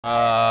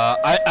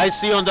I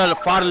see on the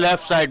far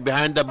left side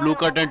behind the blue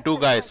curtain two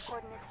guys.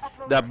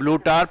 The blue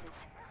tarp.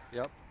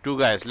 Yep. Two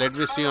guys. Let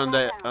me see on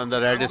the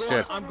red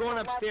stairs. I'm going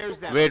upstairs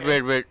then. Wait,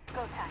 okay? wait.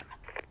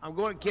 I'm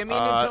going. Give me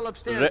an intel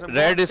upstairs.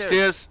 Red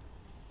upstairs.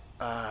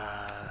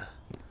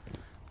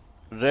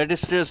 Red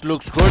stairs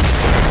looks good.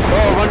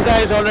 Oh, one guy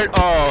is already.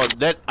 Oh,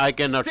 that I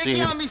cannot see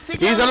him.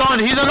 He's alone.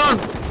 He's alone.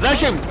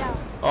 Rush him.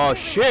 Oh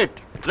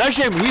shit. Rush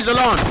him. He's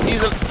alone.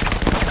 He's alone.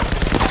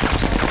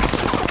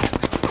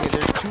 Okay,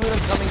 there's two of them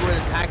coming with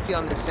a taxi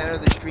on the center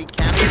of the street.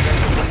 Cam, you guys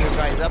are putting your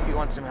guys up. You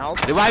want some help?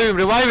 Revive him.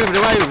 Revive him.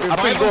 Revive him. Up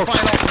Revive and go. him,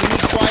 final. We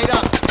need quiet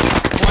up.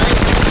 Quiet.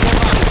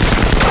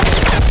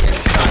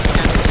 Getting shot.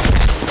 Cam.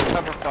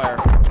 Cover fire.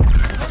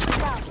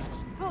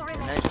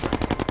 Nice try.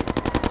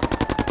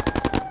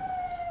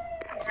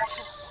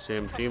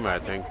 Same team, I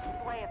think.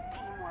 Display of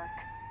teamwork.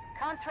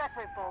 Contract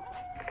revoked.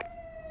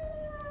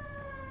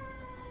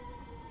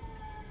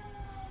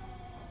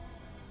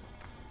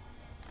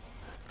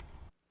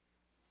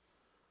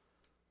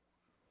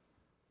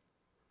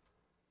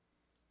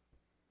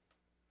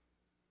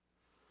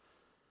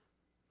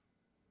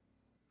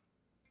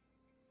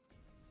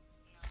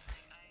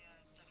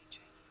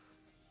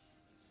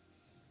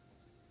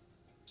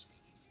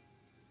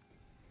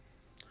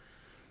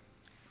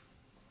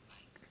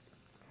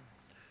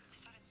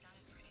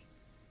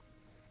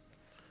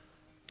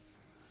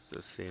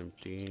 The same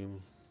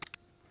team.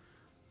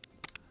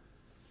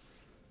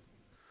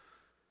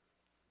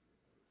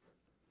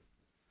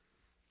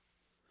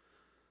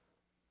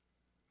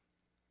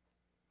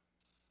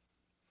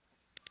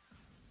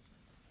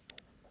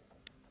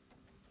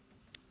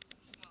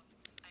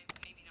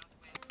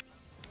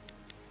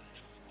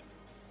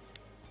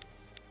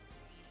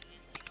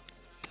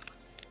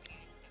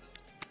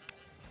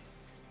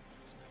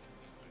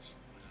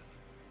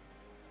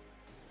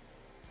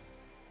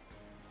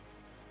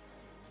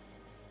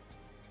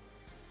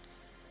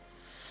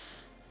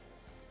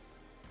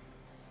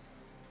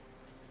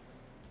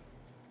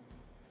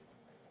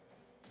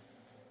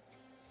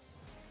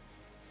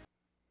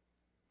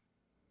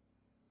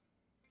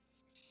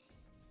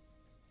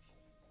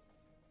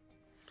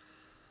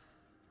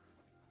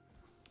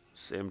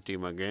 Same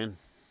team again.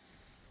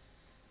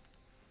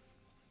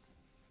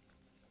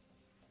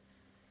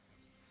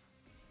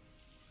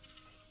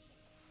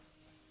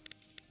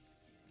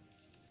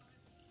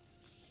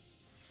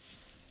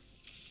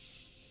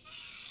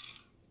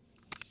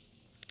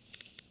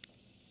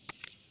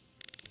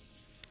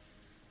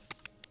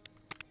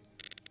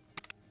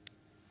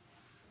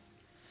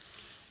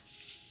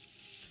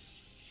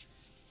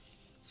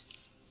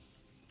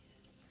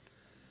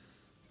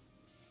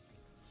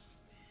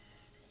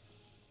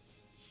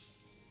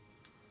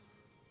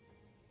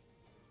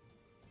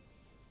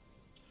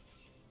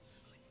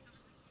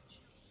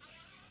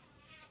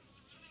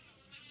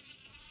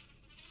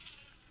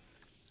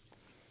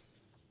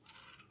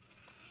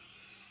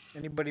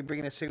 Anybody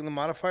bringing a signal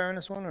modifier on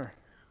this one, or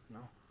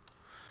no?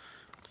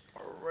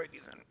 Alrighty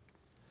then.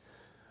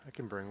 I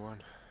can bring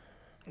one.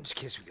 In this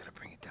case, we gotta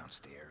bring it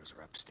downstairs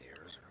or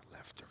upstairs or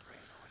left or right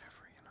or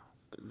whatever, you know.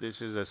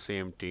 This is the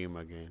same team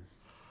again.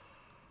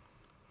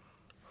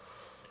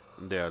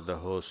 They are the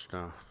host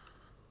now.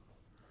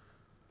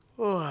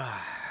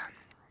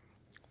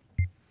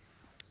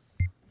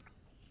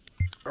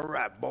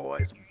 Alright,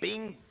 boys.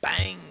 Bing,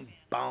 bang,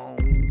 boom.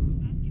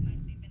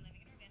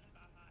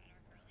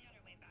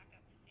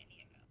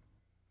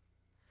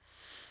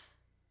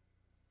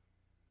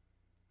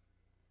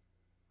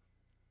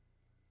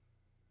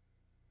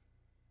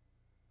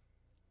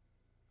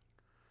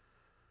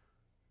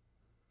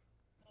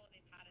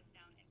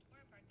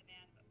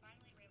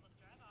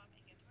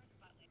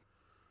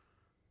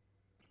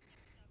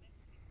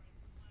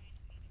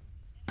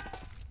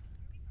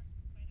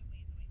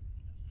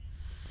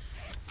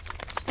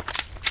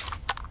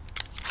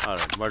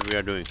 Alright, what we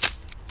are doing?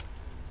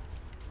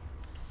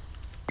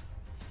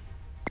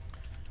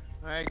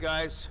 Alright,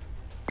 guys.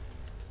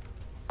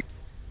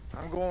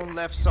 I'm going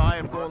left side.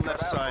 I'm going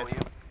left side.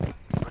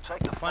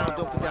 Final,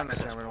 don't put down that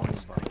timer.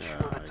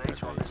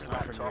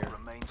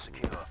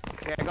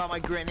 Okay, I got my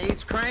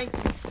grenades cranked.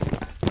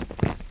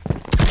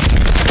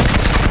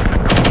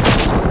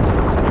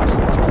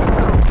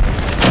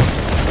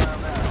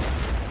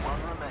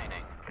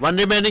 One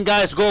remaining,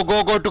 guys. Go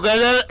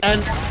together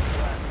and.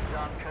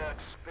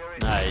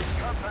 Nice.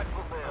 Contract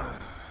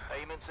fulfilled.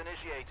 Payments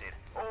initiated.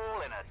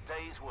 All in a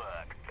day's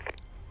work.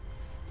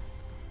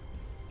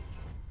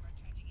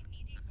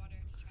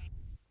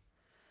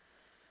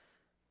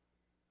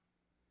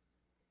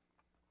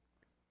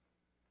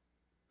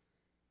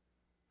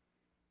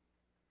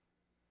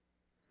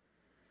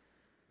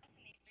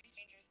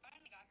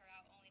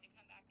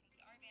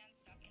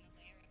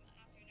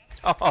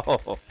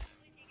 Oh.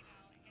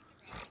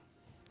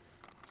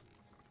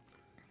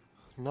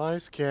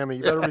 Nice, Cammy.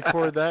 You better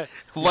record that.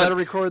 You better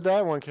record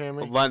that one,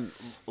 Cammy.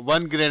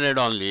 One grenade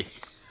only.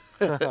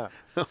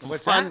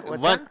 What's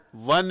that?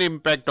 One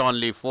impact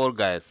only. 4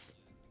 guys.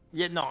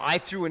 Yeah, no, I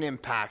threw an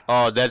impact.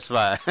 Oh, that's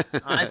why.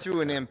 I threw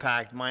an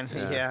impact. Mine,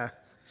 yeah.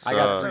 I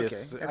got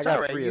It's okay. It's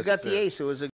all right. You got the ace. It was a